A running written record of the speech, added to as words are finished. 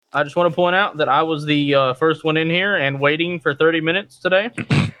I just want to point out that I was the first one in here and waiting for 30 minutes today.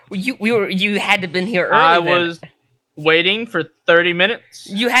 You had to been here early. I was waiting for 30 minutes.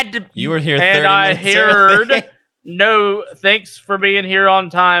 You had to. You were here 30 and I minutes early. heard, no, thanks for being here on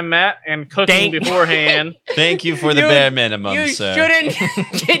time, Matt, and cooking beforehand. Thank you for the bare minimum, You sir. shouldn't.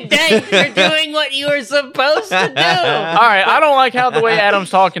 Thanks for doing what you were supposed to do. All right, I don't like how the way Adam's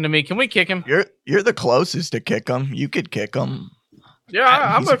talking to me. Can we kick him? You're the closest to kick him. You could kick him. Yeah,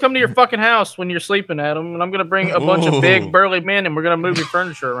 I'm going to come to your fucking house when you're sleeping, Adam, and I'm going to bring a bunch of big, burly men, and we're going to move your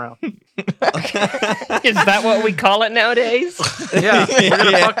furniture around. Is that what we call it nowadays? Yeah, we're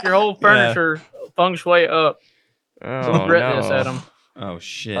going to fuck your whole furniture feng shui up. Oh, Regret no. this, Adam. Oh,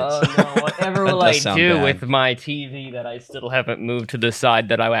 shit. Oh, no. Whatever will That I does sound do bad. with my TV that I still haven't moved to the side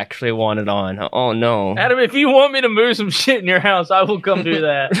that I actually want it on? Oh, no. Adam, if you want me to move some shit in your house, I will come do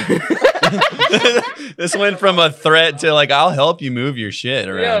that. This went from a threat to like, I'll help you move your shit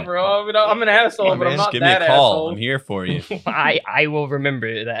around. Yeah, bro. I'm an asshole, but Man, I'm just not give me that a call. asshole. I'm here for you. I will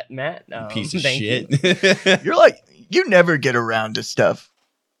remember that, Matt. Piece of thank shit. you. You're like, you never get around to stuff.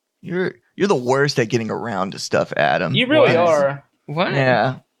 You're the worst at getting around to stuff, Adam. You really What? are. What?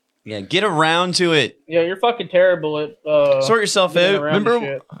 Yeah. Yeah, get around to it. Yeah, you're fucking terrible at Sort yourself getting out. around to Remember,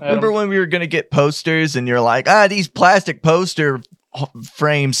 shit, Adam. remember when we were gonna get posters and you're like, these plastic poster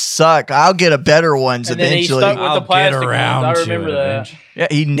frames suck. I'll get a better ones And then he eventually. stuck with I'll the plastic get around ones. I to remember it that. eventually. Yeah,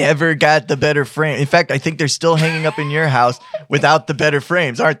 he never got the better frame. In fact, I think they're still hanging up in your house without the better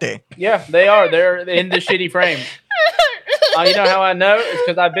frames, aren't they? Yeah, they are. They're in the shitty frame. You know how I know? It's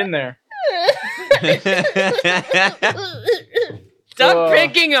because I've been there. Stop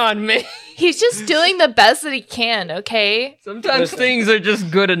picking on me. He's just doing the best that he can, okay? Sometimes Listen. things are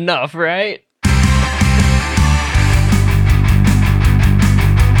just good enough, right?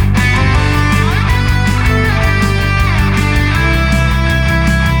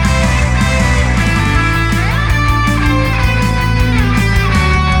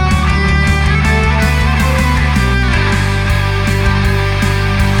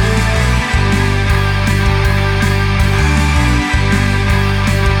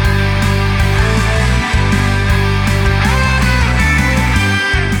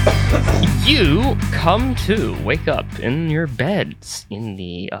 You come to wake up in your beds in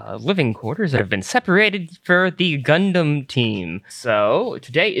the living quarters that have been separated for the Gundam team. So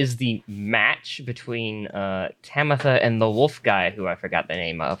today is the match between Tamitha and the wolf guy, who I forgot the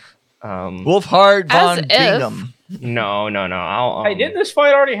name of. Wolfhard As von if. Bingham. No. Hey, didn't this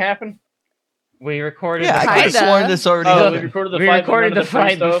fight already happen? We recorded Yeah, the I fight. could have Kinda. sworn this already Oh, happened. we recorded the We fight. recorded the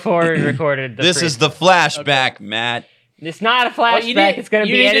fight stuff? before we recorded the This free- is the flashback, Matt. It's not a Well, flashback. It's going to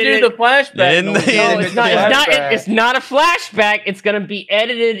you be need edited. to do the flashback. In the- No, it's not. Flashback. It's not a flashback. It's gonna be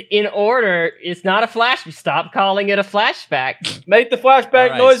edited in order. It's not a flash. Stop calling it a flashback. Make the flashback All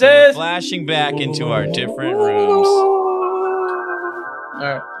right, noises. so we're flashing back into our different rooms. All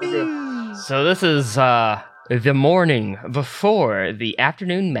right, we're good. So this is the morning before the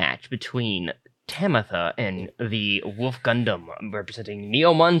afternoon match between Tamitha and the Wolf Gundam, representing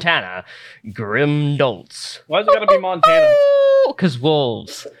Neo Montana, Grim Dolts. Why's it gotta be Montana? Because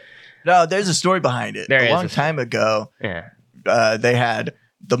wolves. No, there's a story behind it. There a is long a- time ago, Yeah. they had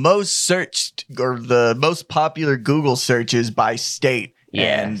the most searched or the most popular Google searches by state.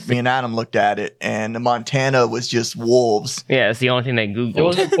 Yes. And me and Adam looked at it, and Montana was just wolves. Yeah, it's the only thing they It Googled.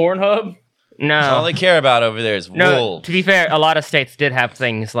 wasn't Pornhub. All No. they care about over there is No, wolves. to be fair, a lot of states did have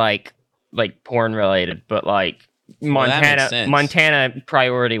things like porn related, but like Well, that makes sense. Montana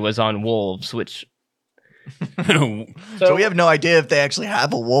priority was on wolves, which So we have no idea if they actually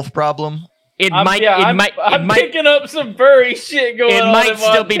have a wolf problem. I'm picking up some furry shit going on. It might in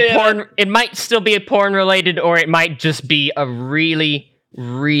still be Montana. porn. It might still be porn related, or it might just be a really,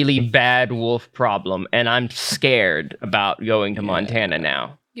 really bad wolf problem. And I'm scared about going to Montana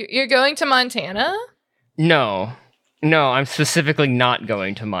now. You're going to Montana? No, I'm specifically not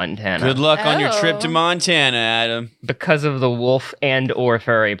going to Montana Good luck on your trip to Oh. Montana, Adam. because of the wolf and or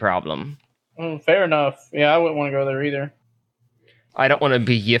furry problem. Fair enough. Yeah, I wouldn't want to go there either. I don't want to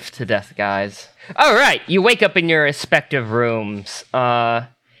be yiffed to death, guys. All right, you wake up in your respective rooms.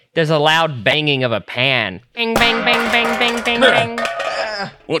 There's a loud banging of a pan. Bang, bang, bang, bang, bang, bang, bang.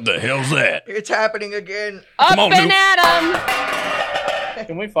 What the hell's that? It's happening again. Up on, and dude. at 'em.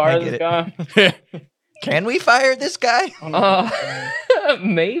 Can we fire I this get guy? Can we fire this guy?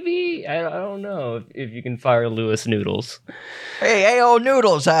 Maybe I don't know if you can fire Lewis Noodles. Hey, old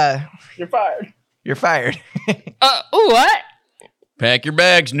Noodles, You're fired. you're fired. What? Pack your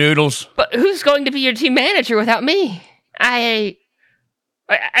bags, Noodles. But who's going to be your team manager without me? I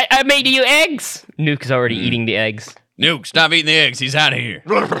made you eggs. Nuke's already eating the eggs. Nuke, stop eating the eggs. He's out of here.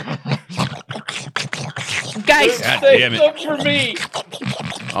 Guys, God damn it. Look for me.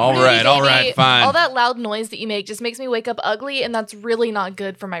 All Rudy, right, baby, fine. All that loud noise that you make just makes me wake up ugly, and that's really not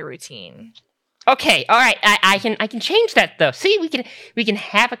good for my routine. okay, all right. I can change that though. See, we can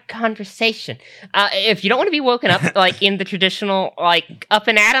have a conversation. If you don't want to be woken up like in the traditional like up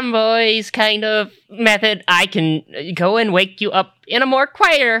and Adam boys kind of method, I can go and wake you up in a more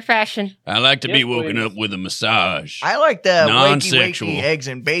quieter fashion. I like to be Yes, woken please. up with a massage. I like the Non-sexual. wakey, eggs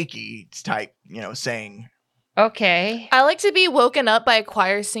and bakey type, saying. Okay. I like to be woken up by a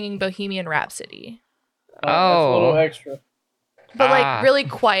choir singing Bohemian Rhapsody, That's a little Oh. extra. but Ah. like really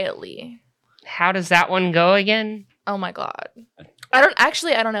quietly. How does that one go again? Oh my god. I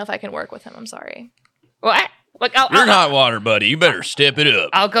don't know if I can work with him. I'm sorry. What? Look, You're in hot water, buddy. You better step it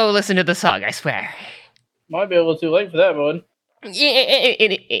up. I'll go listen to the song. I swear. Might be a little too late for that, bud.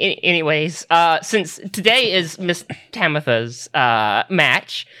 Anyways, since today is Miss Tamitha's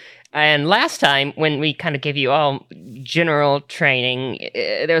match, and last time when we kind of gave you all general training,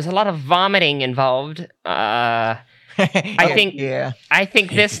 there was a lot of vomiting involved. I think Yeah. I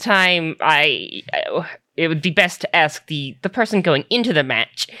think this time it would be best to ask the person going into the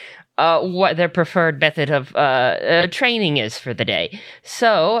match what their preferred method of training is for the day.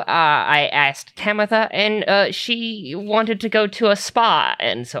 So I asked Tamitha, and she wanted to go to a spa,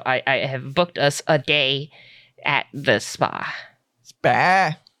 and so I have booked us a day at the spa.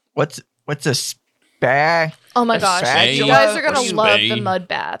 Spa. What's a spa? Oh my A gosh. spatula You guys are going or to love the spade? mud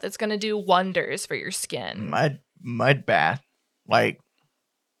bath. It's going to do wonders for your skin. Mud bath. Like,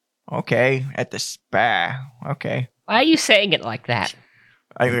 okay, at the spa. Okay. Why are you saying it like that?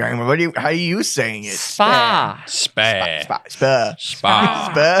 How are you saying it? Spa. Spa. Spa. Spa. Spa.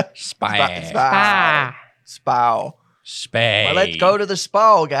 Spa. Spa. Spa. Spa. Spa. Well, let's go to the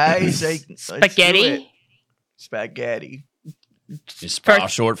spa, guys. Let's do it. Spaghetti. Spaghetti. Is spa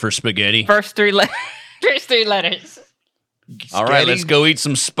First- short for spaghetti? First three letters. All right, let's go eat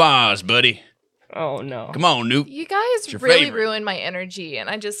some spas, buddy. Oh no. Come on, Nuke. You guys your really favorite? ruined my energy, and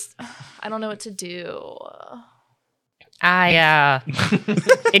I don't know what to do.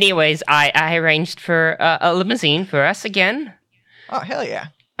 Anyways, I arranged for a limousine for us again. Oh, hell yeah.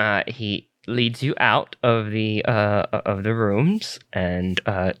 He leads you out of the rooms and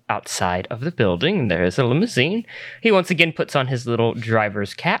outside of the building. There is a limousine. He once again puts on his little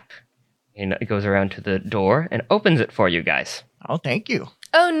driver's cap and goes around to the door and opens it for you guys. Oh, thank you.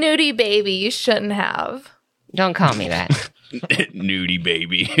 Oh, nudie baby, you shouldn't have. Don't call me that. Nudie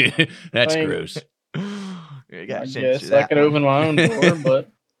baby. That's Thanks. gross. You gotta I censor guess I that could one. open my own door,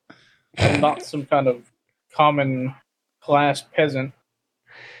 but I'm not some kind of common class peasant.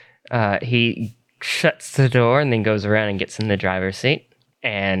 He shuts the door and then goes around and gets in the driver's seat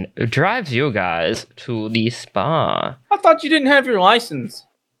and drives you guys to the spa. I thought you didn't have your license.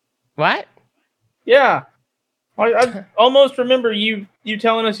 What? Yeah. I almost remember you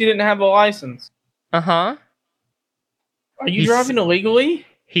telling us you didn't have a license. Uh-huh. Are you He's- driving illegally?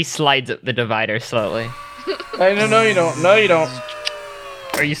 He slides up the divider slowly. Hey, no, you don't. No, you don't.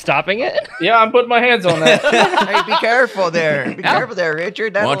 Are you stopping it? Yeah, I'm putting my hands on that. Hey, be careful there. Be careful there,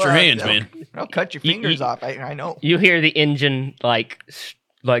 Richard. Watch your hands, man. I'll cut your You- fingers you- off. I know. You hear the engine, like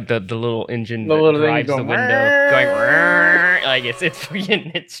the little engine The that little thing drives the going, window, going "Rrrr," like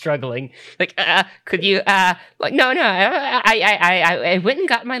it's struggling. Like, could you, like, no, I went and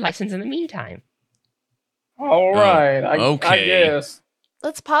got my license in the meantime. All right. I okay. guess.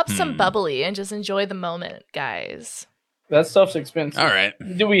 Let's pop some bubbly and just enjoy the moment, guys. That stuff's expensive. All right.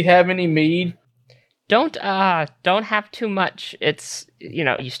 Do we have any mead? Don't have too much. It's,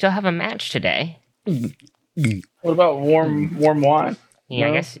 you still have a match today. What about warm wine?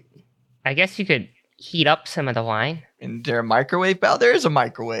 Yeah, No. I guess you could heat up some of the wine. Is there a microwave? Bell? There is a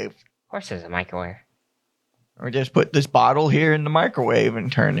microwave. Of course, there's a microwave. Or just put this bottle here in the microwave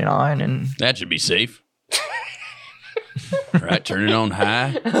and turn it on. And That should be safe. Right, turn it on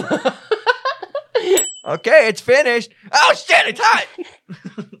high. okay, it's finished. Oh shit, it's hot.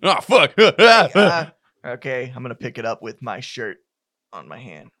 Oh, fuck. Okay, I'm gonna pick it up with my shirt on my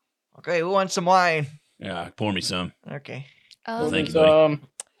hand. Okay, who wants some wine? Yeah, pour me some. Okay. Thank you, buddy.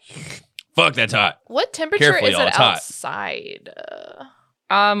 Fuck, that's hot. What temperature Careful, is y'all, it it's hot. outside?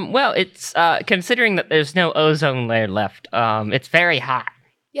 Well, it's considering that there's no ozone layer left. It's very hot.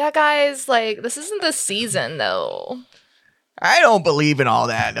 Yeah, guys, like, this isn't the season, though. I don't believe in all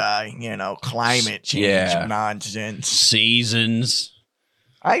that, climate change Yeah. nonsense. Seasons.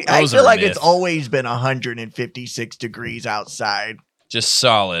 I Those feel are like myth. it's always been 156 degrees outside. Just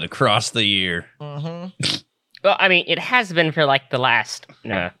solid across the year. Mm-hmm. Well, I mean, it has been for like the last,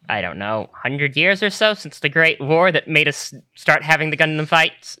 I don't know, 100 years or so since the Great War that made us start having the Gundam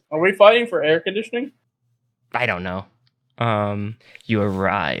fights. Are we fighting for air conditioning? I don't know. You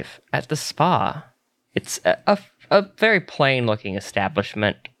arrive at the spa. It's a very plain-looking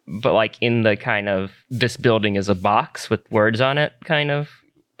establishment, but like in the kind of this building is a box with words on it kind of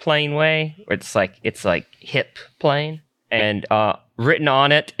plain way, where it's like hip plain, and written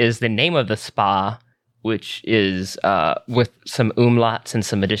on it is the name of the spa, which is with some umlauts and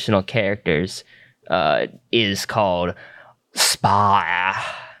some additional characters, is called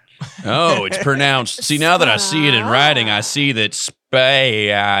Spa. Oh, it's pronounced. See, now that I see it in writing, I see that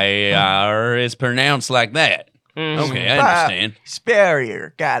Spare is pronounced like that. Mm-hmm. Okay, I understand.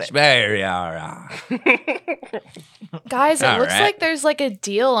 Sparrier, got it. Spare. Guys, it All looks right. like there's like a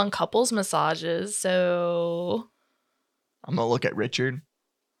deal on couples massages, so I'm gonna look at Richard.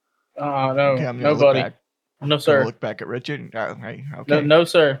 No, Okay, I'm gonna nobody. look back. No, I'm gonna sir. look back at Richard. Oh, right, okay. No, no,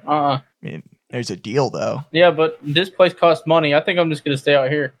 sir. I mean, there's a deal though. Yeah, but this place costs money. I think I'm just gonna stay out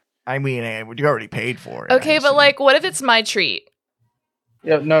here. I mean, you already paid for it. okay, I but assume. like, what if it's my treat?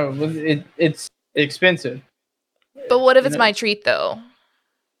 Yeah, no, it's expensive. But what if it's No. my treat though?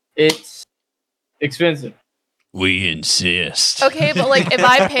 It's expensive. We insist. Okay, but like, if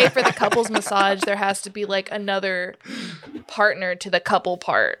I pay for the couples massage, there has to be like another partner to the couple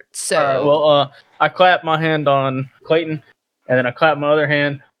part. So, All right, well, I clap my hand on Clayton, and then I clap my other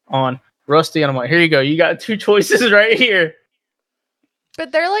hand on Rusty, and I'm like, "Here you go. You got two choices right here."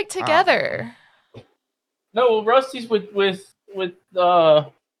 but they're like together. No, well, Rusty's with Duke.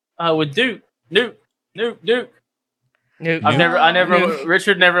 Duke. Nope.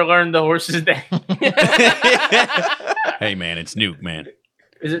 Richard never learned the horse's name. Hey, man, it's Nuke, man.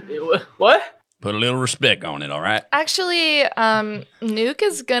 Is it what? Put a little respect on it, all right? Actually, Nuke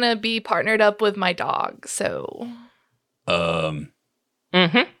is gonna be partnered up with my dog. So, That's how.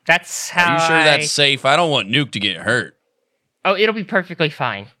 Are you sure that's safe? I don't want Nuke to get hurt. Oh, it'll be perfectly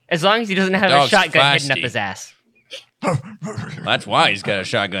fine as long as he doesn't have a Dog's shotgun hidden up feisty. his ass. That's why he's got a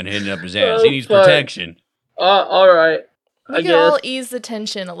shotgun hidden up his ass. He needs Okay. protection. All right. we I can all guess. ease the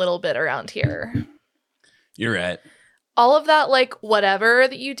tension a little bit around here. You're right. All of that, like whatever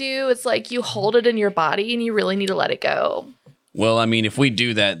that you do, it's like you hold it in your body and you really need to let it go. Well, I mean, if we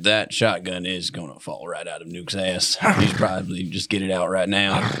do that, that shotgun is going to fall right out of Nuke's ass. He's probably just get it out right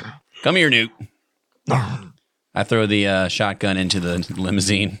now. Come here, Nuke. I throw the shotgun into the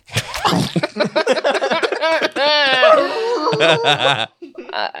limousine.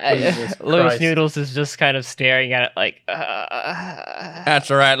 Louis Christ. Noodles is just kind of staring at it like, That's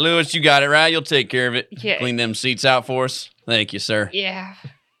all right, Lewis. You got it right. You'll take care of it. Yeah. Clean them seats out for us. Thank you, sir. yeah.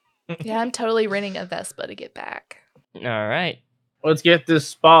 Yeah, I'm totally renting a Vespa to get back. All right. Let's get this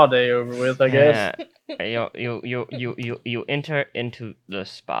spa day over with, I guess. You enter into the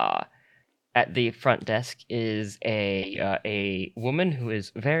spa. At the front desk is a woman who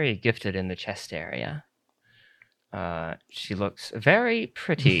is very gifted in the chest area. She looks very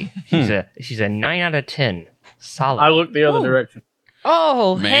pretty. She's a 9 out of 10. Solid. I look the other direction.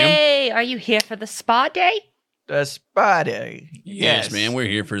 Oh, Ma'am? hey, are you here for the spa day? The spa day. Yes, man. We're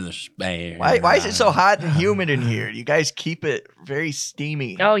here for the spare. Why is it so hot and humid in here? You guys keep it very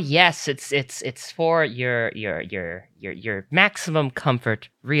steamy. Oh yes, it's for your maximum comfort,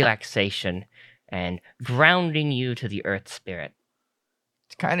 relaxation, and grounding you to the earth spirit.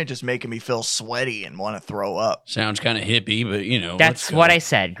 It's kind of just making me feel sweaty and want to throw up. Sounds kind of hippie, but you know. That's what I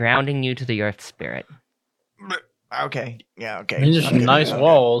said, grounding you to the earth spirit. Okay. Yeah, okay. These are I'm some good. nice Okay.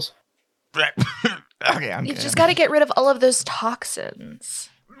 walls. Okay, I'm You've good. just got to get rid of all of those toxins.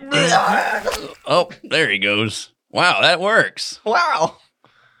 Oh, there he goes. Wow, that works. Wow.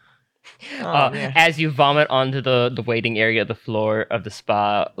 Oh, man. As you vomit onto the waiting area of the floor of the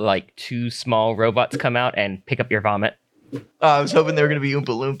spa, like 2 small robots come out and pick up your vomit. I was hoping they were going to be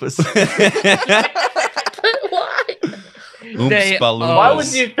Oompa Loompas. Why? They- Oompa Why Loompas.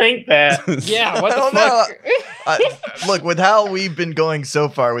 would you think that? Yeah, what I the don't know. fuck? Look, with how we've been going so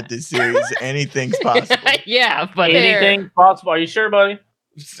far with this series, anything's possible. Yeah, but Anything possible? Are you sure, buddy?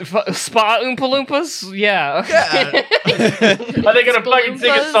 spa Oompa Loompas? Yeah. Yeah. Are they gonna fucking sing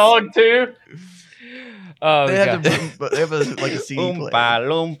a Loompas? song too? Oh, They have, God. they have like a CD player.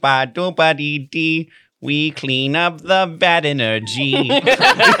 Oompa loompa doompa dee dee. We clean up the bad energy.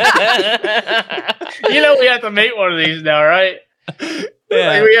 You know we have to make one of these now, right?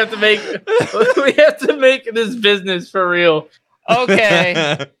 Like, we have to make this business for real. Okay.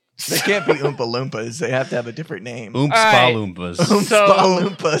 They can't be Oompa Loompas. They have to have a different name. Oompa Alright. loompas. Oompa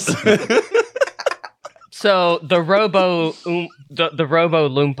Loompas. So the Robo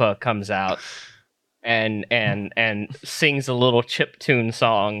Loompa comes out. and sings a little chiptune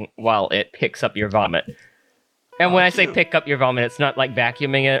song while it picks up your vomit. And when I say pick up your vomit, it's not like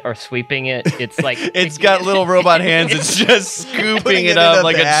vacuuming it or sweeping it. It's like It's got little robot hands. It's just scooping Putting it it up in a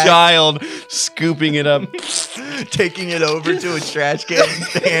like bag. a child, scooping it up, Taking it over to a trash can,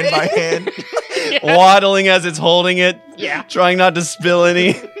 hand by hand. waddling as it's holding it, Yeah. trying not to spill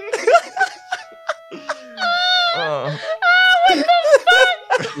any. Oh.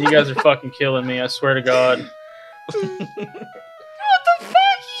 You guys are fucking killing me. I swear to God.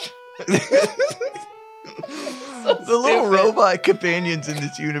 The little robot companions in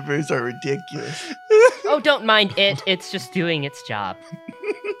this universe are ridiculous. Oh, don't mind it. It's just doing its job.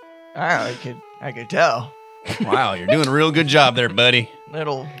 I could tell. Wow, you're doing a real good job there, buddy.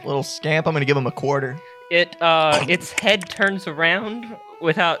 Little scamp. I'm gonna give him a quarter. Its head turns around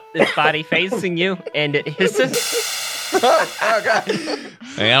without its body facing you, and it hisses. Oh god.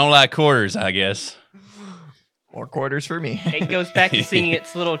 Hey, I don't like quarters, I guess. More quarters for me. It goes back to singing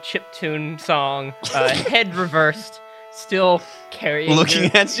its little chiptune song, head reversed, still carrying.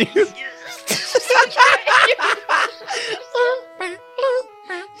 Looking at you.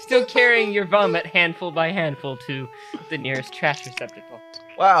 Still carrying your vomit handful by handful to the nearest trash receptacle.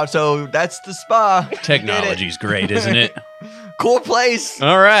 Wow, so that's the spa. Technology's great, isn't it? Cool place.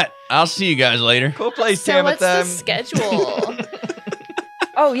 All right, I'll see you guys later. Cool place, So what's Tamatha. the schedule?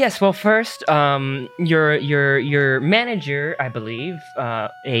 Oh yes, well first, your manager, I believe, a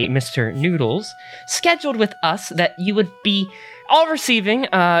Mr. Noodles, scheduled with us that you would be all receiving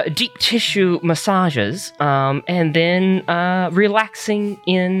deep tissue massages, and then relaxing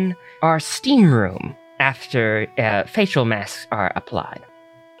in our steam room after facial masks are applied.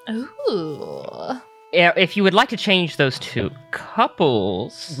 Ooh. If you would like to change those two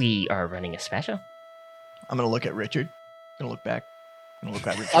couples, we are running a special. I'm gonna look at Richard. I'm gonna look back. I'm gonna look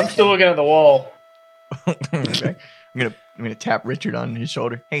at Richard. I'm still looking at the wall. Okay. I'm gonna tap Richard on his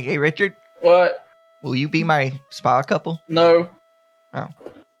shoulder. Hey, Richard. What? Will you be my spa couple? No. I'm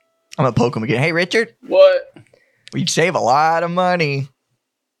gonna poke him again. Hey, Richard. What? We'd save a lot of money.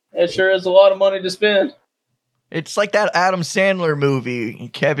 It sure is a lot of money to spend. It's like that Adam Sandler movie,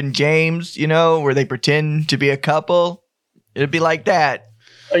 Kevin James, where they pretend to be a couple. It'd be like that.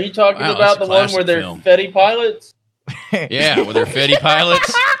 Are you talking Wow, about that's a the one where classic they're film. Fetty pilots? Yeah, with their Fetty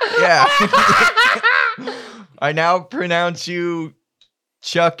pilots. Yeah. I now pronounce you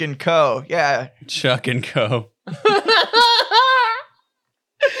Chuck and Co. Yeah. Chuck and Co. I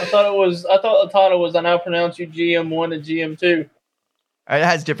thought the title was I now pronounce you GM1 and GM2. It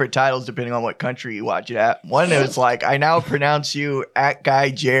has different titles depending on what country you watch it at. One is like, I now pronounce you at Guy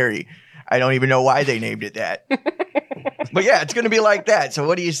Jerry. I don't even know why they named it that. But yeah, it's going to be like that. So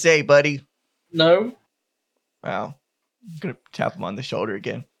what do you say, buddy? No. Wow. I'm going to tap him on the shoulder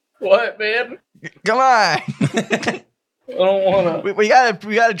again. What, man? Come on. I don't want to. we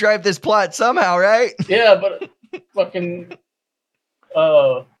gotta drive this plot somehow, right? Yeah, but fucking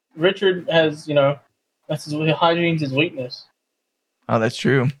Richard has, that's hygiene's his weakness. Oh, that's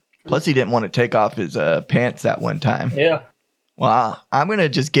true. Plus, he didn't want to take off his pants that one time. Yeah. Wow. I'm going to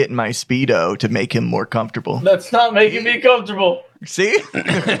just get in my Speedo to make him more comfortable. That's not making me comfortable. See?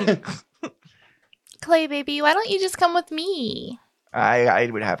 Clay, baby, why don't you just come with me? I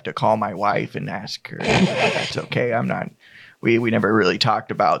would have to call my wife and ask her if that's okay. I'm not. We never really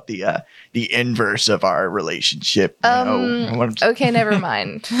talked about the inverse of our relationship. Okay, never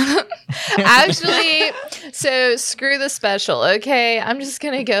mind. Actually, so screw the special, okay? I'm just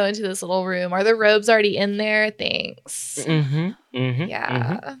gonna go into this little room. Are the robes already in there? Thanks. Mm-hmm. Mm-hmm.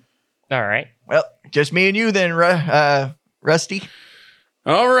 Yeah. Mm-hmm. All right. Well, just me and you then, Rusty.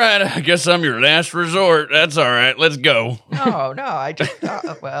 All right, I guess I'm your last resort. That's all right. Let's go. No, I just.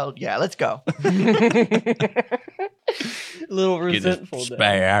 Yeah, let's go. A little Get resentful. this there.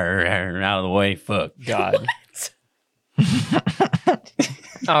 spare out of the way. Fuck. God.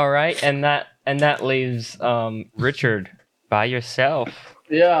 All right, and that leaves Richard by yourself.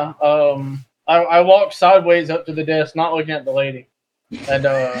 Yeah. I walked sideways up to the desk, not looking at the lady, and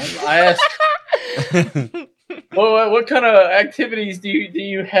I asked, "What kind of activities do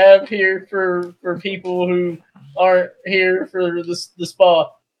you have here for people who aren't here for the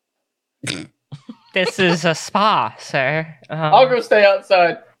spa?" This is a spa, sir. I'll go stay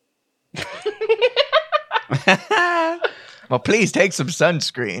outside. Well, please take some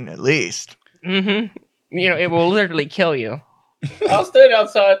sunscreen at least. Mm-hmm. It will literally kill you. I'll stay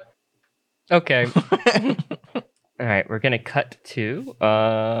outside. Okay. All right, we're gonna cut to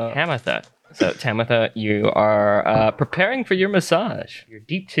Tamatha. So, Tamatha, you are preparing for your massage, your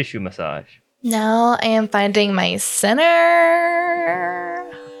deep tissue massage. Now I am finding my center.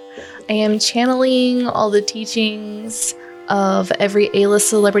 I am channeling all the teachings of every A-list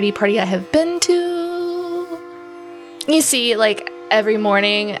celebrity party I have been to. You see, like, every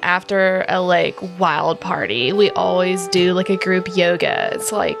morning after a, like, wild party, we always do, like, a group yoga.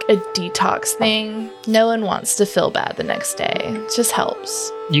 It's like a detox thing. No one wants to feel bad the next day. It just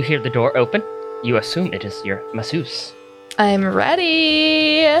helps. You hear the door open. You assume it is your masseuse. I'm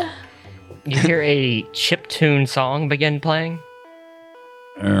ready. You hear a chiptune song begin playing.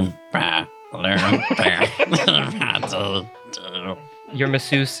 Your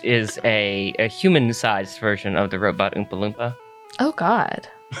masseuse is a human-sized version of the robot Oompa Loompa. Oh, God.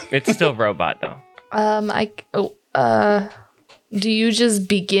 It's still robot, though. Do you just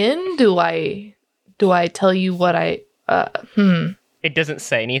begin? Do I tell you what It doesn't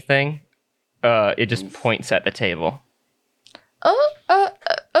say anything. It just points at the table.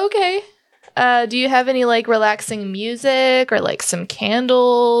 Okay. Do you have any, like, relaxing music, or, like, some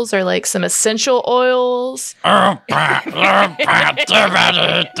candles, or, like, some essential oils? It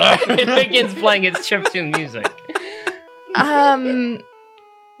begins playing its chiptune music.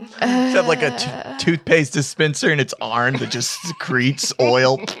 Just have like a toothpaste dispenser in its arm that just secretes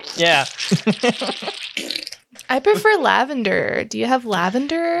oil. Yeah. I prefer lavender. Do you have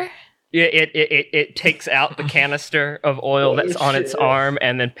lavender? Yeah, it takes out the canister of oil that's on its arm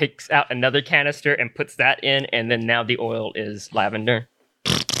and then picks out another canister and puts that in, and then now the oil is lavender.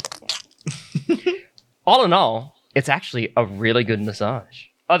 All in all, it's actually a really good massage.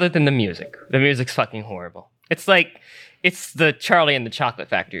 Other than the music. The music's fucking horrible. It's the Charlie and the Chocolate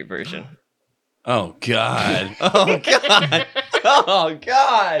Factory version. Oh, God. Oh, God. Oh,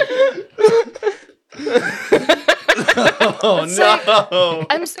 God. Oh, no.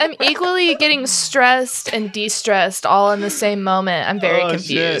 I'm equally getting stressed and de-stressed all in the same moment. I'm very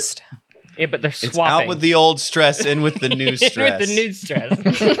confused. Shit. Yeah, but they're It's swapping. out with the old stress, in with the new stress. With the new stress.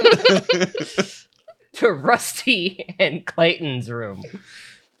 To Rusty and Clayton's room.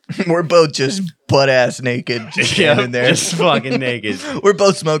 We're both just butt ass naked, just standing there, just fucking naked. We're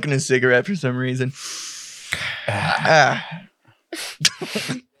both smoking a cigarette for some reason.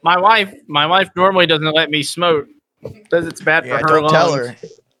 My wife normally doesn't let me smoke. Says it's bad for her don't lungs. tell her.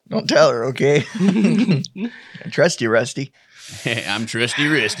 Don't tell her, okay? I trust you, Rusty. I'm trusty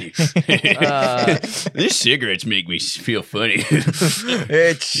Rusty. These cigarettes make me feel funny.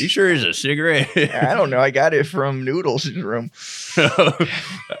 It's You sure it's a cigarette? I don't know. I got it from Noodles' room. I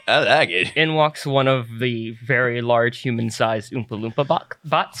like it. In walks one of the very large human-sized Oompa Loompa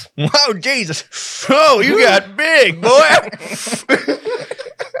bots. Wow, Jesus! Oh, you got big, boy.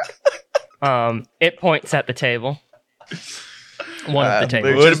 It points at the table. One of the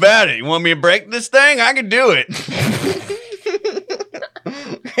tables. What about it? You want me to break this thing? I can do it.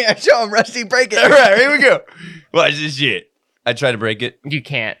 Yeah, show him, Rusty. Break it. All right, here we go. Watch this shit. I try to break it. You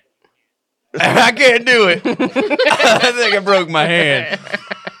can't. I can't do it. I think I broke my hand.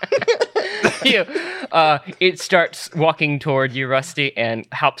 It starts walking toward you, Rusty, and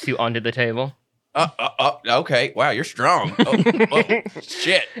helps you onto the table. Okay. Wow, you're strong. Oh,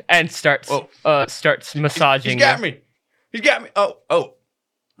 shit. And starts massaging He's got you. me. He's got me. Oh,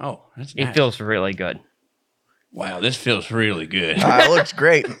 that's It nice. feels really good. Wow, this feels really good. It looks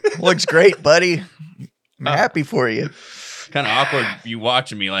great. Looks great, buddy. I'm happy for you. Kind of awkward you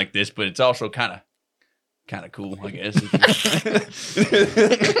watching me like this, but it's also kind of cool, I guess.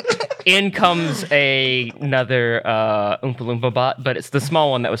 In comes another Oompa Loompa bot, but it's the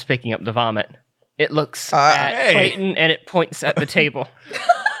small one that was picking up the vomit. It looks at hey. Clayton and it points at the table.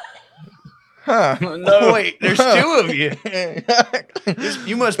 Huh. No, wait, there's two of you.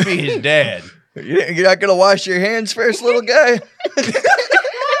 You must be his dad. You're not going to wash your hands first, little guy?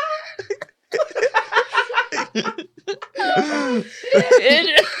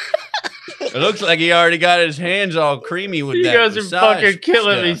 It looks like he already got his hands all creamy with You that guys are massage fucking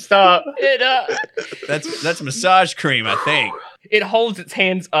killing me. stuff. Stop. That's massage cream, I think. It holds its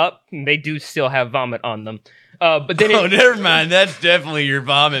hands up, and they do still have vomit on them. But then Oh, never mind. That's definitely your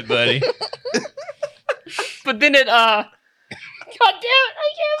vomit, buddy. But then it, God damn it,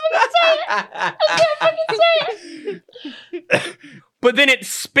 I can't fucking say it. But then it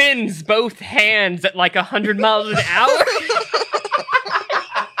spins both hands at like 100 miles an hour.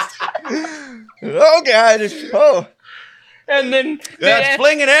 Oh, God. Oh. And then That's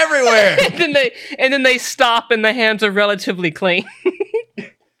flinging everywhere. and then they stop and the hands are relatively clean.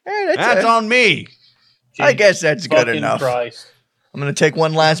 Hey, That's on me. I guess that's good Fucking enough. Christ. I'm going to take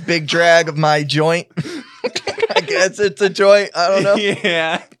one last big drag of my joint. I guess it's a joint. I don't know.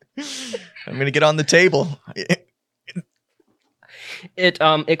 Yeah. I'm going to get on the table.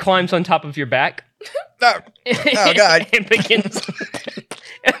 It climbs on top of your back. Oh, God. And begins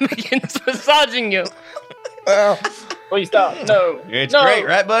and begins massaging you. Well, Please stop. No. It's No. great,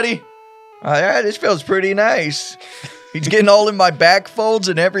 right, buddy? yeah, this feels pretty nice. He's getting all in my back folds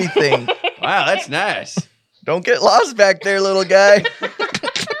and everything. Wow, that's nice. Don't get lost back there, little guy.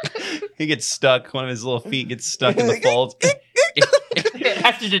 He gets stuck. One of his little feet gets stuck in the folds. It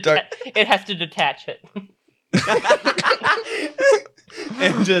has to detach it.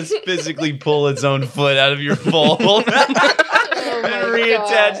 And just physically pull its own foot out of your fold. Oh And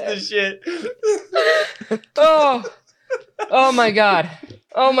reattach the shit. Oh my god.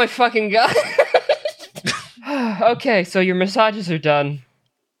 Oh my fucking god. Okay, so your massages are done.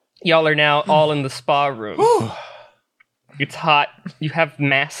 Y'all are now all in the spa room. It's hot. You have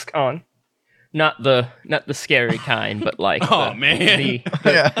mask on. Not the scary kind, but like the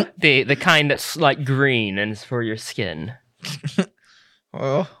kind that's like green and is for your skin.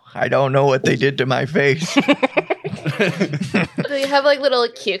 Well, I don't know what they did to my face. Do we have like little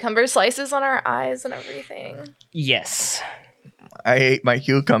cucumber slices on our eyes and everything? Yes. I ate my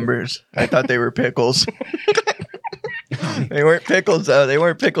cucumbers. I thought they were pickles. They weren't pickles, though. They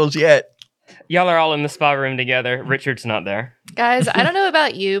weren't pickles yet. Y'all are all in the spa room together. Richard's not there. Guys, I don't know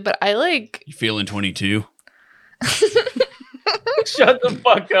about you, but I like... You feeling 22? Shut the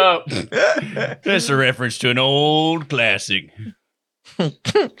fuck up. That's a reference to an old classic.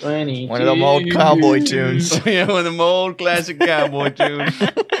 22. One of them old cowboy tunes. Yeah, one of them old classic cowboy tunes.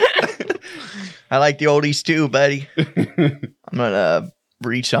 I like the oldies too, buddy. I'm gonna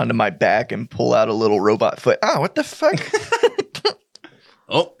reach onto my back and pull out a little robot foot. Oh, what the fuck?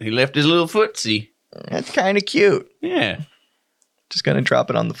 Oh, he left his little footsie. That's kind of cute. Yeah. Just gonna drop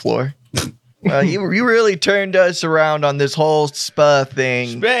it on the floor. Well, you really turned us around on this whole spa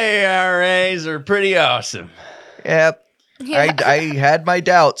thing. Spa IRAs are pretty awesome. Yep. Yeah. I had my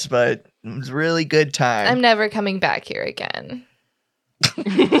doubts, but it was a really good time. I'm never coming back here again.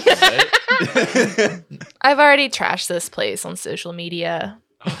 I've already trashed this place on social media.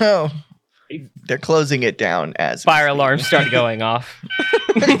 Oh, they're closing it down as Fire alarms start going off.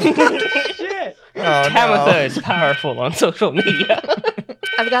 Shit. Oh, Tabitha no. is powerful on social media.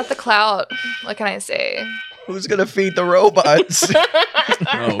 I've got the clout. What can I say? Who's gonna feed the robots?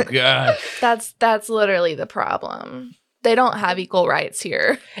 Oh, God. That's literally the problem. They don't have equal rights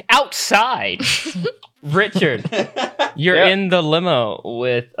here. Outside, Richard, you're Yeah. in the limo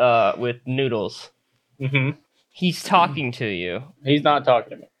with Noodles. Mm-hmm. He's talking to you. He's not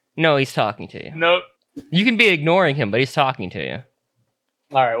talking to me. No, he's talking to you. Nope. You can be ignoring him, but he's talking to you.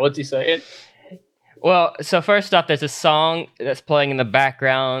 All right, what's he saying? Well, so first off, there's a song that's playing in the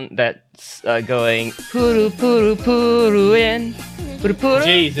background that's going puru puru puru in puru puru.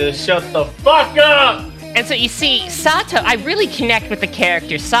 Jesus, shut the fuck up! And so you see, Sato, I really connect with the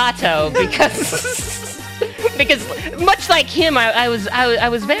character Sato because because much like him, I was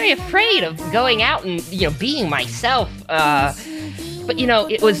very afraid of going out and being myself. But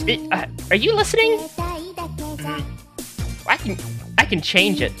it was. Are you listening? I can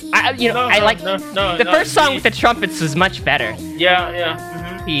change it. I like the first song with the trumpets is much better.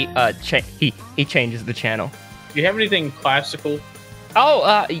 Yeah. Mm-hmm. He changes the channel. Do you have anything classical? Oh,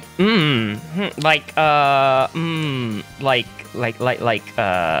 let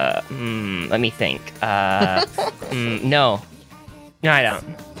me think. No, I don't.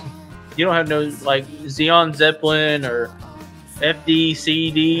 You don't have no like Xeon Zeppelin or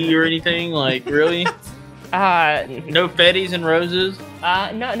FDCD or anything like really? No Fetties and Roses? No,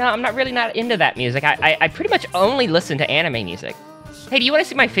 I'm not really not into that music. I pretty much only listen to anime music. Hey, do you want to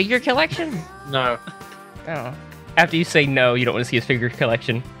see my figure collection? No. Oh. After you say no, you don't want to see his figure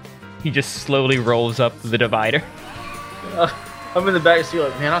collection. He just slowly rolls up the divider. I'm in the back seat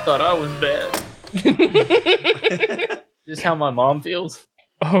like, man, I thought I was bad. Just how my mom feels.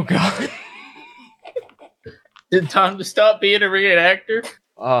 Oh, God. Is it time to stop being a reenactor?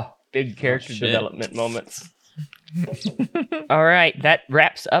 Oh, big character shit. development moments. All right, that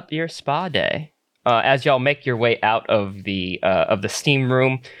wraps up your spa day. As y'all make your way out of the steam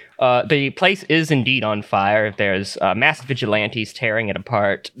room, the place is indeed on fire. There's massive vigilantes tearing it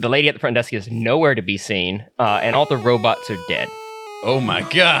apart. The lady at the front desk is nowhere to be seen, and all the robots are dead. Oh, my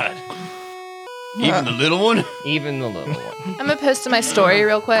God. Even the little one? Even the little one. I'm gonna post to my story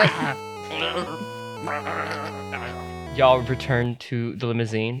real quick. Y'all return to the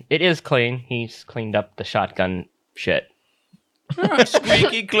limousine. It is clean. He's cleaned up the shotgun shit.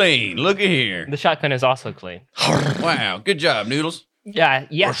 Squeaky clean. Look at here. The shotgun is also clean. Wow. Good job, Noodles. Yeah,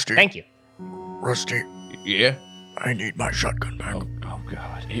 Rusty. thank you. Rusty, Yeah? I need my shotgun back. Oh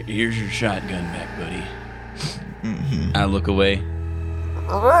God. Here's your shotgun back, buddy. I look away.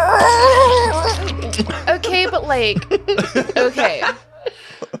 Okay, but like, okay.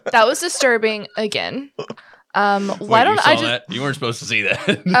 That was disturbing again. Why Wait, don't you saw I just that? You weren't supposed to see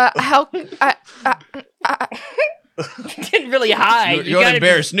that. how Didn't really hide. You're gotta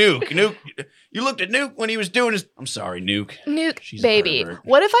embarrassed, Nuke. Nuke, you looked at Nuke when he was doing his. I'm sorry, Nuke. Nuke, She's a baby, pervert.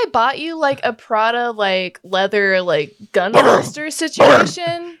 what if I bought you like a Prada like leather like gun holster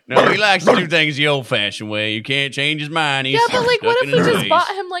situation? No, he likes to do things the old-fashioned way. You can't change his mind. He's Yeah, but like, stuck what in if we his just ways.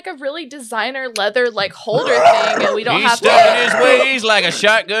 bought him like a really designer leather like holder thing, and we don't He's have stuck in to? his ways like a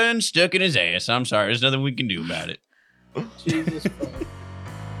shotgun stuck in his ass. I'm sorry. There's nothing we can do about it. Jesus Christ.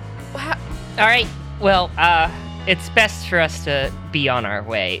 Wow. All right. Well, it's best for us to be on our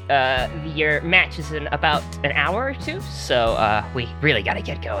way. Your match is in about an hour or two, so we really gotta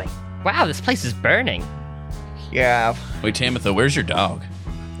get going. Wow, this place is burning. Yeah. Wait, Tamitha, where's your dog?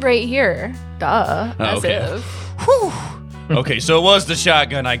 Right here, duh. Oh, As okay. if. Whew. Okay, so it was the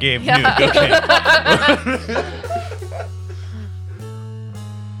shotgun I gave Yeah. Nuke. Okay.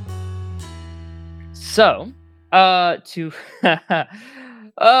 So, to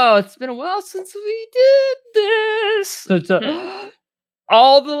oh, it's been a while since we did this. So to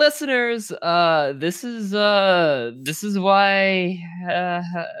all the listeners, this is why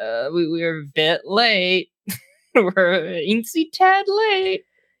we're a bit late. We're a teensy tad late.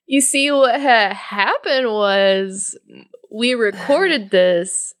 You see, what had happened was we recorded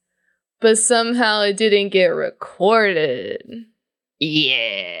this, but somehow it didn't get recorded.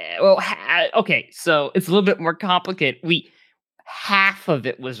 Yeah. Well, okay. So it's a little bit more complicated. Half of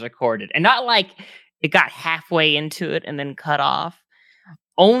it was recorded, and not like it got halfway into it and then cut off.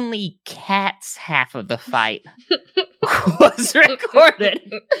 Only Cat's half of the fight was recorded,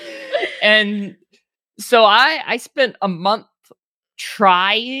 and so I spent a month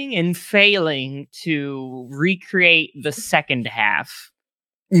trying and failing to recreate the second half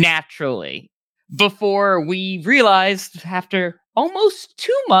naturally before we realized after almost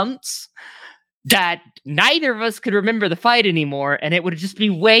 2 months that neither of us could remember the fight anymore, and it would just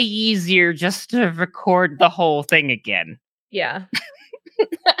be way easier just to record the whole thing again. Yeah.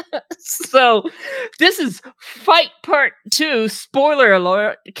 So this is fight part 2. Spoiler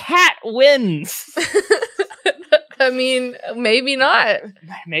alert, Cat wins. I mean, maybe not.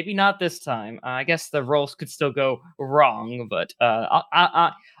 Maybe not this time. I guess the roles could still go wrong, but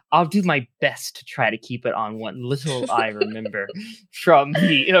I'll do my best to try to keep it on what little I remember from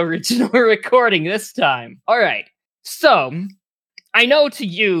the original recording this time. All right. So, I know to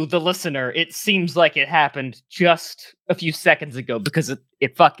you, the listener, it seems like it happened just a few seconds ago because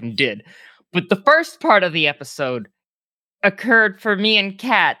it fucking did. But the first part of the episode occurred for me and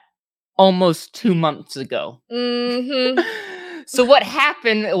Kat almost 2 months ago. Mm-hmm. So what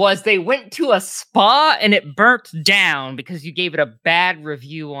happened was they went to a spa and it burnt down because you gave it a bad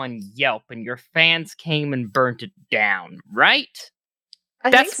review on Yelp and your fans came and burnt it down, right?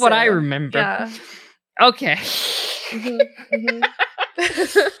 That's what I remember. Yeah. Okay. Mm-hmm.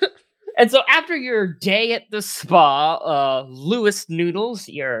 And so after your day at the spa, Lewis Noodles,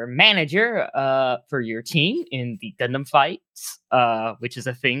 your manager for your team in the Gundam fights, which is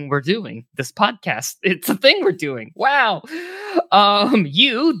a thing we're doing. This podcast, it's a thing we're doing. Wow.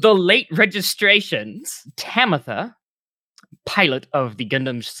 You, the late registrations, Tamitha, pilot of the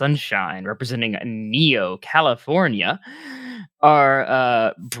Gundam Sunshine, representing Neo, California,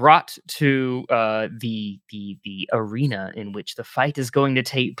 are brought to the arena in which the fight is going to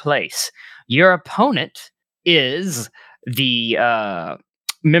take place. Your opponent is the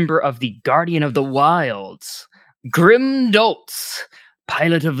member of the Guardian of the Wilds, Grim Doltz,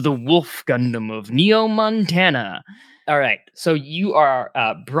 pilot of the Wolf Gundam of Neo, Montana. All right, so you are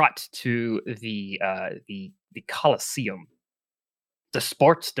brought to the Coliseum, the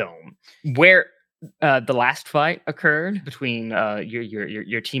Sports Dome, where the last fight occurred between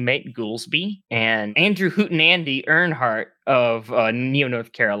your teammate Goolsby and Andrew Hootenandy Earnhardt of Neo,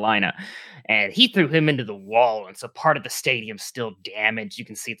 North Carolina. And he threw him into the wall, and so part of the stadium's still damaged. You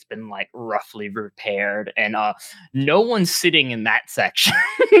can see it's been like roughly repaired, and no one's sitting in that section.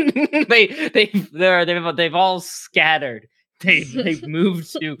 They've all scattered. They've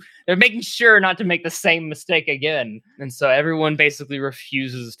moved to. They're making sure not to make the same mistake again, and so everyone basically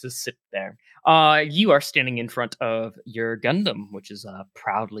refuses to sit there. You are standing in front of your Gundam, which is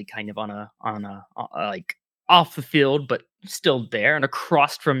proudly kind of on a like off the field, but still there. And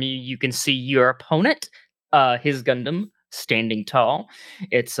across from you, you can see your opponent, his Gundam, standing tall.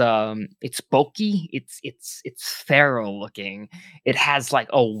 It's bulky. It's feral looking. It has like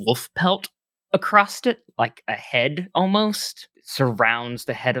a wolf pelt across it, like a head almost surrounds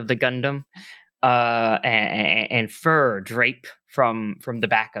the head of the Gundam, and fur drape from the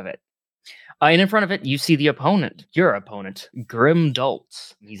back of it. And in front of it, you see the opponent, your opponent, Grim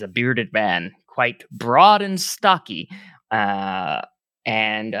Doltz. He's a bearded man, quite broad and stocky. And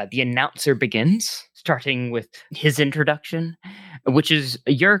the announcer begins, starting with his introduction, which is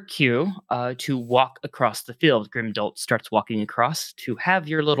your cue to walk across the field. Grim Doltz starts walking across to have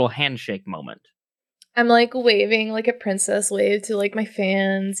your little handshake moment. I'm like waving like a princess wave to like my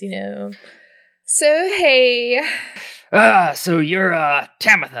fans, you know. So, hey. So you're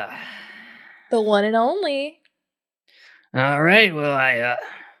Tamitha. The one and only. All right, well, I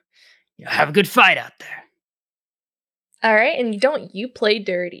have a good fight out there. All right, and don't you play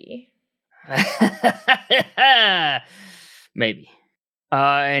dirty. Maybe.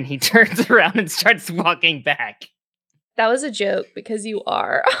 And he turns around and starts walking back. That was a joke because you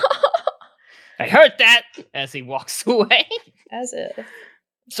are. I heard that as he walks away. As if.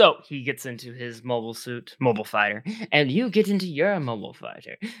 So he gets into his mobile fighter, and you get into your mobile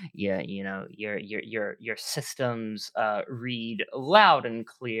fighter. Yeah, you know, your systems read loud and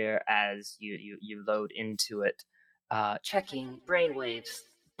clear as you load into it. Checking brainwaves,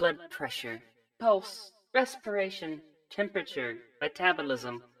 blood pressure, pulse, respiration, temperature,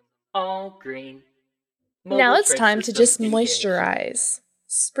 metabolism, all green. Now it's time to just moisturize.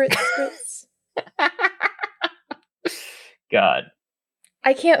 Spritz, spritz. God.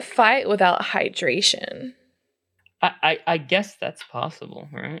 I can't fight without hydration. I guess that's possible,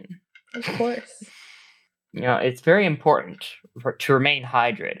 right? Of course. You know, it's very important to remain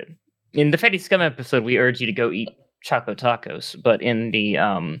hydrated. In the Fetty Scum episode, we urge you to go eat Choco Tacos, but in the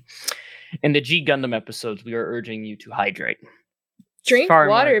G Gundam episodes, we are urging you to hydrate. Drink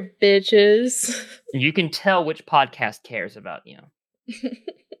water, bitches. You can tell which podcast cares about you.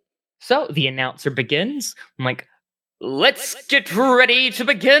 So the announcer begins. I'm like, let's get ready to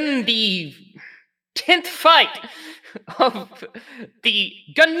begin the 10th fight of the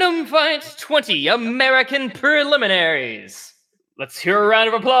Gundam Fight 20 American Preliminaries. Let's hear a round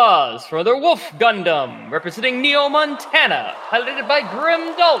of applause for the Wolf Gundam, representing Neo Montana, piloted by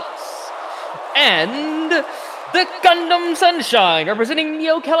Grim Doltz, and the Gundam Sunshine, representing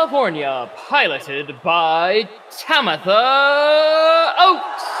Neo California, piloted by Tamitha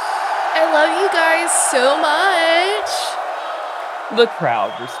Oates. I love you guys so much. The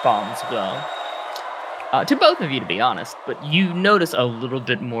crowd responds well. To both of you, to be honest, but you notice a little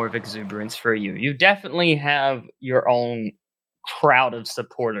bit more of exuberance for you. You definitely have your own crowd of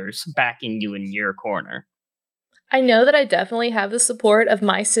supporters backing you in your corner. I know that I definitely have the support of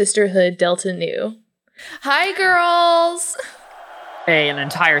my sisterhood, Delta Nu. Hi, girls! Hey, an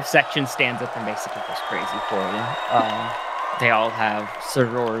entire section stands up and basically goes crazy for you. They all have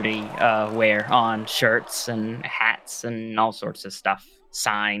sorority wear on, shirts and hats and all sorts of stuff.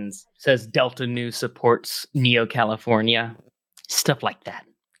 Signs. Says Delta Nu supports Neo California. Stuff like that.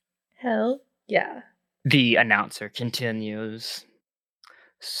 Hell yeah. The announcer continues.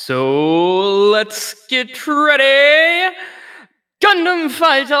 So let's get ready. Gundam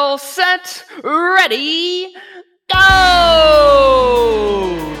fight all set. Ready. Go!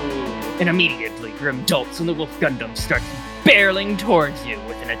 And immediately, Grim Doltz and the Wolf Gundam starts barreling towards you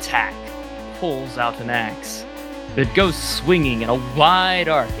with an attack. Pulls out an axe. It goes swinging in a wide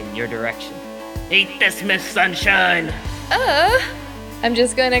arc in your direction. Eat this, Miss Sunshine! I'm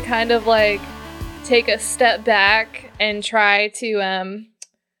just gonna kind of like take a step back and try to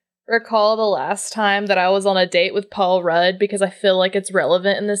recall the last time that I was on a date with Paul Rudd because I feel like it's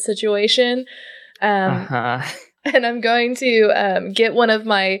relevant in this situation. And I'm going to get one of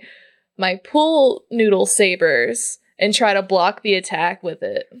my pool noodle sabers and try to block the attack with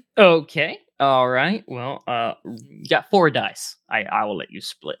it. Okay. All right. Well, you got 4 dice. I will let you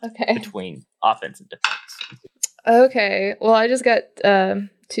split between offense and defense. Okay. Well, I just got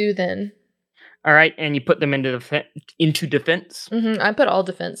 2 then. All right, and you put them into defense? Mm-hmm. I put all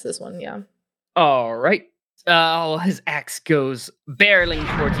defense this one, yeah. All right. His axe goes barreling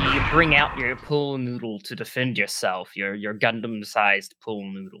towards you. You bring out your pool noodle to defend yourself, your Gundam-sized pool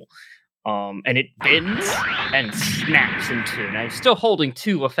noodle. And it bends and snaps in two. Now, he's still holding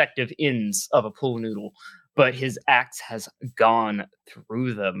 2 effective ends of a pool noodle, but his axe has gone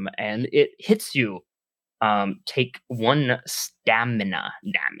through them, and it hits you. Take 1 stamina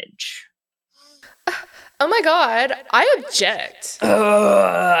damage. Oh my god, I object.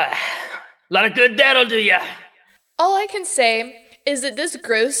 A lot of good that'll do ya. All I can say is that this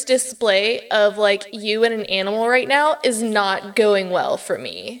gross display of, like, you and an animal right now is not going well for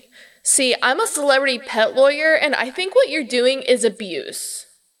me. See, I'm a celebrity pet lawyer, and I think what you're doing is abuse.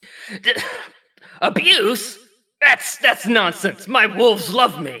 Abuse? That's nonsense. My wolves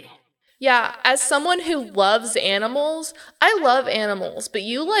love me. Yeah, as someone who loves animals, I love animals, but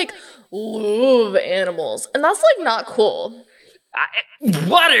you like love animals, and that's like not cool.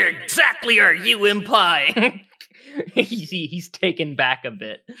 What exactly are you implying? He's taken back a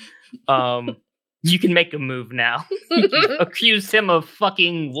bit. You can make a move now. You accused him of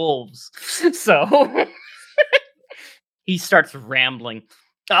fucking wolves. So he starts rambling.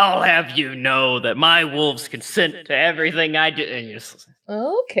 I'll have you know that my wolves consent to everything I do. And you're just...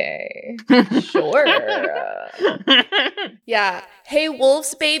 Okay, sure. Yeah. Hey,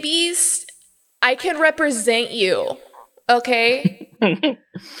 wolves babies, I can represent you. Okay?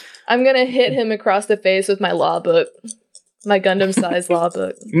 I'm gonna hit him across the face with my law book. My Gundam-sized law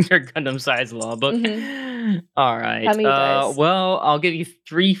book. Your Gundam-sized law book. All right. How many dice? Well, I'll give you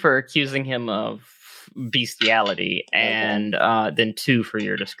 3 for accusing him of bestiality, and then 2 for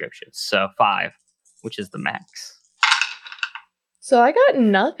your description. So 5, which is the max. So I got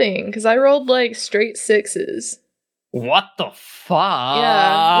nothing, because I rolled, like, straight 6s. What the fuck?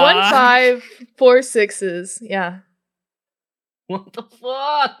 Yeah. 1 5, 4 6s. Yeah. What the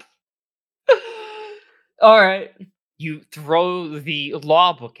fuck? All right. You throw the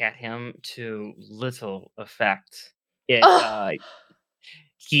law book at him to little effect.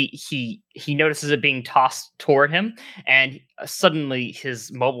 He notices it being tossed toward him, and suddenly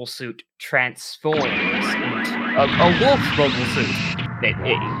his mobile suit transforms into a wolf mobile suit.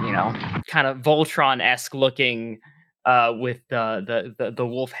 Kind of Voltron-esque looking, with the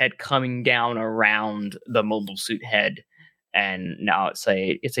wolf head coming down around the mobile suit head. And now it's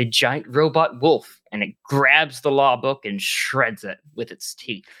a giant robot wolf, and it grabs the law book and shreds it with its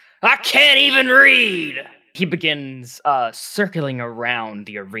teeth. I can't even read! He begins circling around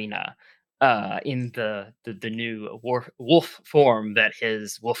the arena in the new wolf form that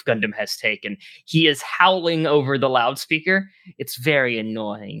his Wolf Gundam has taken. He is howling over the loudspeaker. It's very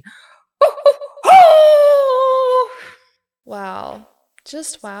annoying. Wow.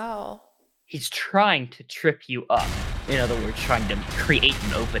 Just wow. He's trying to trip you up. In other words, trying to create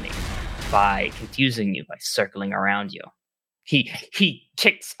an opening by confusing you by circling around you. He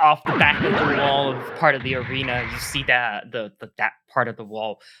kicks off the back of the wall of part of the arena. You see that that part of the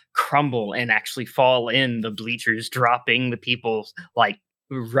wall crumble and actually fall in, the bleachers dropping, the people like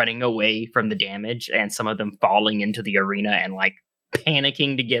running away from the damage, and some of them falling into the arena and like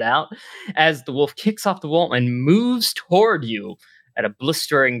panicking to get out as the wolf kicks off the wall and moves toward you at a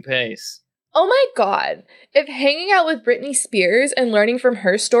blistering pace. Oh my god. If hanging out with Britney Spears and learning from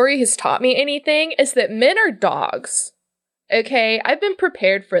her story has taught me anything, it's that men are dogs. Okay, I've been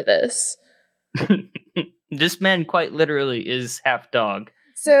prepared for this. This man quite literally is half dog.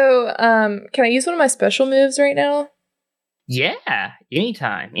 So, can I use one of my special moves right now? Yeah,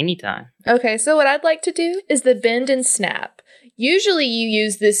 anytime. Okay, so what I'd like to do is the bend and snap. Usually you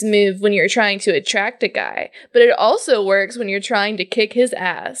use this move when you're trying to attract a guy, but it also works when you're trying to kick his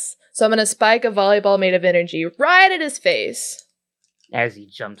ass. So I'm going to spike a volleyball made of energy right at his face. As he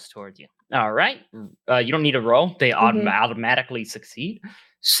jumps towards you. All right. You don't need a roll. They automatically succeed.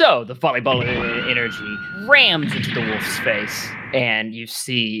 So the volleyball energy rams into the wolf's face, and you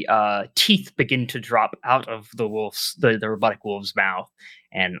see teeth begin to drop out of the robotic wolf's mouth.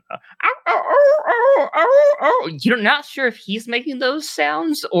 And you're not sure if he's making those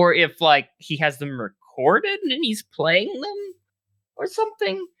sounds or if like he has them recorded and he's playing them or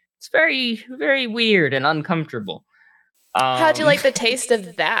something. It's very, very weird and uncomfortable. How'd you like the taste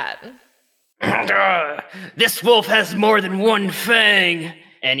of that? This wolf has more than one fang,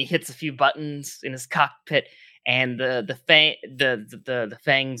 and he hits a few buttons in his cockpit, and the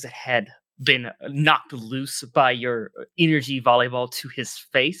fangs that had been knocked loose by your energy volleyball to his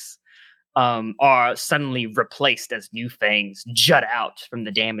face are suddenly replaced as new fangs jut out from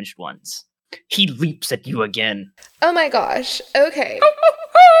the damaged ones. He leaps at you again. Oh my gosh. Okay.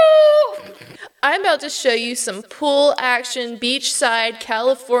 I'm about to show you some pool action, beachside,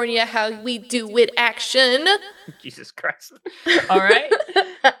 California, how we do it action. Jesus Christ. All right.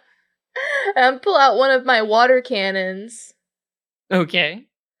 And pull out one of my water cannons. Okay.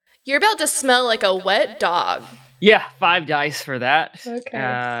 You're about to smell like a wet dog. Yeah, 5 dice for that.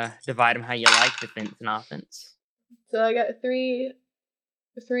 Okay. Divide them how you like, defense and offense. So I got 3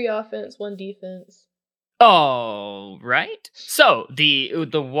 offense, 1 defense. All right. So the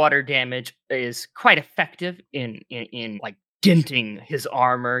water damage is quite effective in like denting his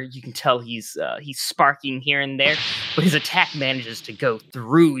armor. You can tell he's sparking here and there, but his attack manages to go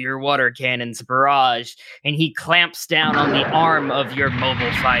through your water cannon's barrage, and he clamps down on the arm of your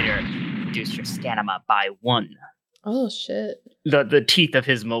mobile fighter. Reduce your stamina by 1. Oh shit. The teeth of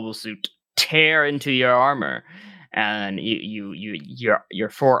his mobile suit tear into your armor, and your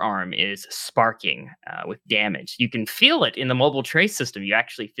forearm is sparking with damage. You can feel it in the mobile trace system. You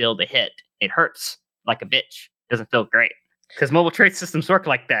actually feel the hit. It hurts like a bitch. Doesn't feel great because mobile trace systems work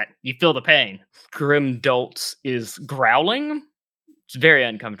like that. You feel the pain. Grim Dolts is growling. It's very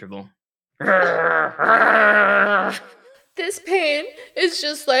uncomfortable. This pain is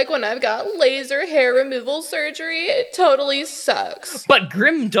just like when I've got laser hair removal surgery. It totally sucks. But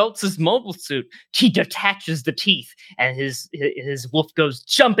Grim Dolts' mobile suit, he detaches the teeth, and his wolf goes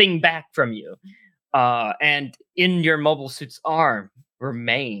jumping back from you. And in your mobile suit's arm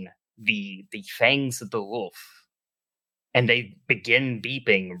remain the fangs of the wolf, and they begin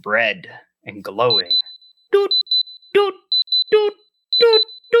beeping red and glowing. Doot, doot, doot, doot, doot,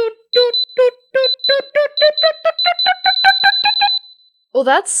 doot, doot, doot, doot, doot, doot, doot. Well,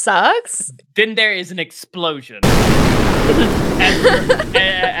 that sucks. Then there is an explosion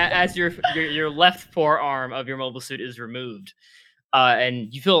as your left forearm of your mobile suit is removed,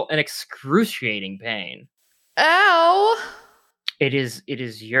 and you feel an excruciating pain. Ow! It is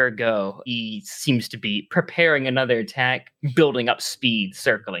your go. He seems to be preparing another attack, building up speed,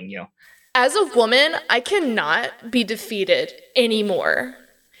 circling you. As a woman, I cannot be defeated anymore.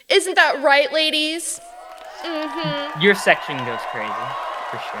 Isn't that right, ladies? Mm-hmm. Your section goes crazy,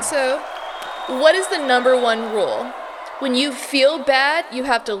 for sure. So, what is the number one rule? When you feel bad, you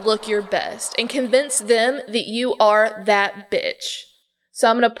have to look your best and convince them that you are that bitch. So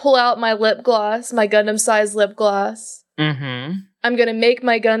I'm going to pull out my lip gloss, my Gundam-sized lip gloss. Mm-hmm. I'm going to make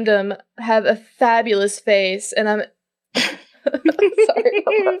my Gundam have a fabulous face, and I'm... Sorry.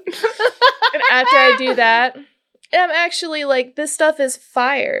 And after I do that... I'm actually like, this stuff is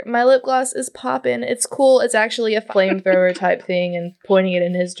fire. My lip gloss is popping. It's cool. It's actually a flamethrower type thing and pointing it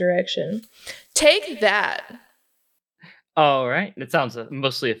in his direction. Take that. All right. That sounds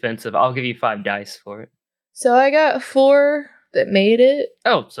mostly offensive. I'll give you 5 dice for it. So I got 4 that made it.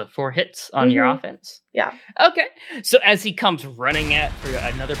 Oh, so 4 hits on your offense. Yeah. Okay. So as he comes running at for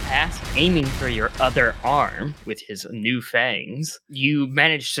another pass, aiming for your other arm with his new fangs, you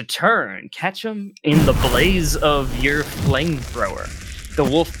manage to turn, catch him in the blaze of your flamethrower. The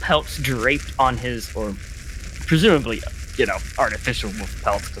wolf pelts draped on his, or presumably, artificial wolf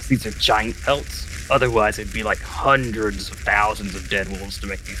pelts, because these are giant pelts. Otherwise, it'd be like hundreds of thousands of dead wolves to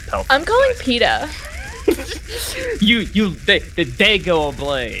make these pelts. I'm calling PETA. They go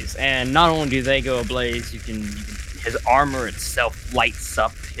ablaze, and not only do they go ablaze, you can his armor itself lights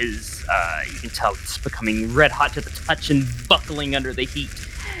up. His you can tell it's becoming red hot to the touch and buckling under the heat.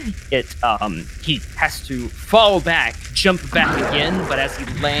 He has to fall back, jump back again, but as he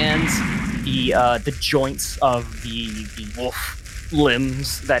lands, the joints of the wolf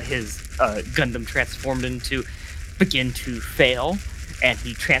limbs that his Gundam transformed into begin to fail. And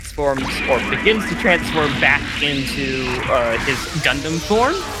he transforms, or begins to transform back into his Gundam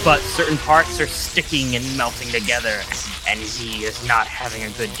form, but certain parts are sticking and melting together, and he is not having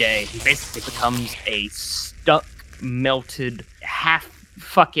a good day. He basically becomes a stuck, melted,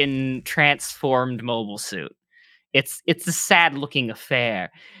 half-fucking transformed mobile suit. It's a sad-looking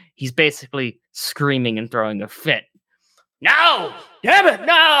affair. He's basically screaming and throwing a fit. No! Damn it,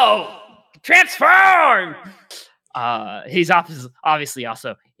 no! Transform! He's obviously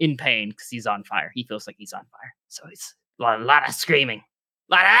also in pain because he's on fire. He feels like he's on fire. So he's a lot of screaming.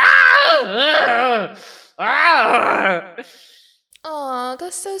 Aw,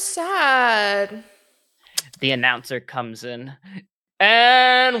 that's so sad. The announcer comes in.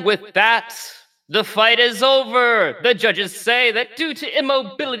 And with that, the fight is over. The judges say that due to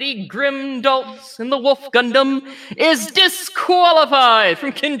immobility, Grim Dolts and the Wolf Gundam is disqualified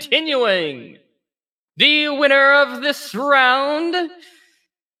from continuing. The winner of this round,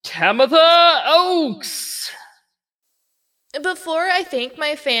 Tamitha Oaks. Before I thank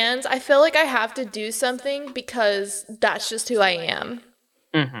my fans, I feel like I have to do something because that's just who I am.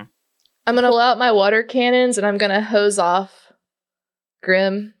 Mm-hmm. I'm going to pull out my water cannons and I'm going to hose off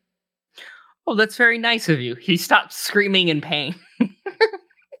Grim. Oh, that's very nice of you. He stopped screaming in pain.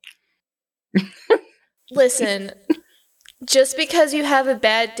 Listen, just because you have a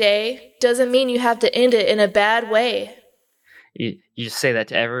bad day doesn't mean you have to end it in a bad way. You just say that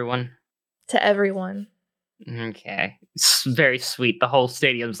to everyone? To everyone. Okay. It's very sweet. The whole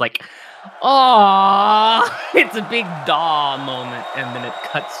stadium's like, aww. It's a big daw moment. And then it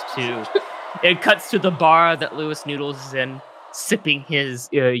cuts to the bar that Lewis Noodles is in, sipping his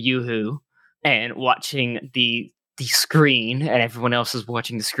yoo-hoo and watching the screen, and everyone else is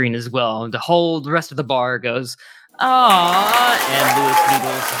watching the screen as well. The rest of the bar goes, aww, and Lewis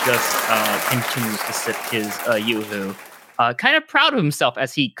Noodles just continues to sip his yoo-hoo kind of proud of himself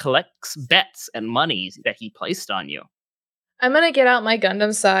as he collects bets and monies that he placed on you. I'm gonna get out my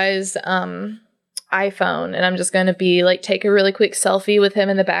Gundam size iPhone, and I'm just gonna be like, take a really quick selfie with him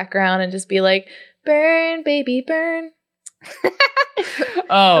in the background, and just be like, "Burn, baby, burn."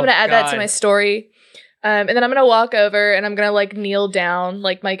 I'm gonna add that to my story, and then I'm gonna walk over and I'm gonna like kneel down,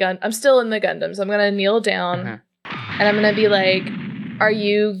 like my gun. I'm still in the Gundam, so I'm gonna kneel down, and I'm gonna be like, "Are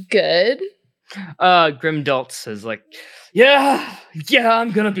you good?" Grimdalt says like, yeah,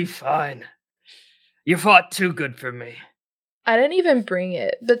 I'm gonna be fine. You fought too good for me. I didn't even bring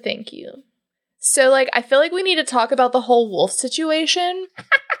it, but thank you. So, like, I feel like we need to talk about the whole wolf situation.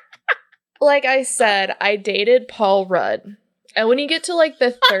 Like I said, I dated Paul Rudd. And when you get to, like,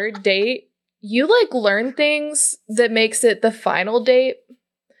 the third date, you, like, learn things that makes it the final date.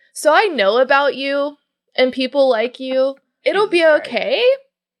 So I know about you, and people like you. It'll be okay,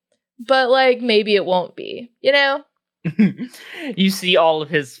 but, like, maybe it won't be, you know? You see all of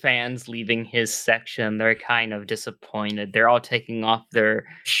his fans leaving his section. They're kind of disappointed. They're all taking off their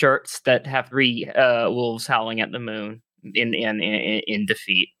shirts that have 3 wolves howling at the moon in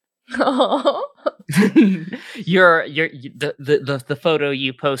defeat. The photo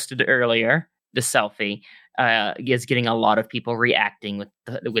you posted earlier, the selfie, is getting a lot of people reacting with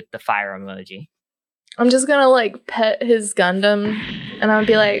the fire emoji. I'm just gonna like pet his Gundam, and I'll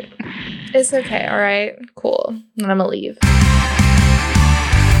be like, "It's okay, all right, cool," and I'm gonna leave.